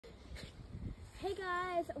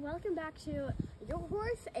guys, welcome back to Your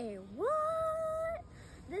Horse A What?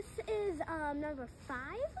 This is number 5.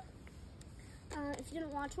 If you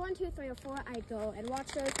didn't watch 1, 2, 3, or 4, I'd go and watch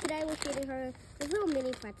those. Today we're feeding her these little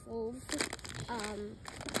mini pretzels.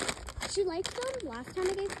 She liked them last time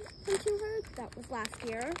I gave them to her. That was last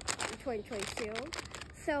year, in 2022.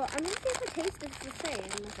 So I'm gonna see if the taste is the same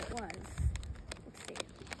as it was. Let's see.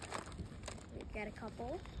 We get a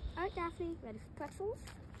couple. All right, Daphne, ready for pretzels?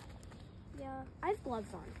 Yeah, I have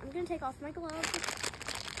gloves on. I'm gonna take off my gloves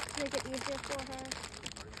to make it easier for her.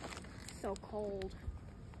 So cold.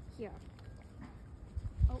 Here.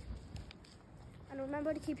 Oh. And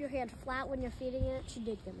remember to keep your hand flat when you're feeding it. She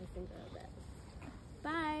did get my finger a bit.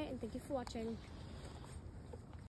 Bye, and thank you for watching.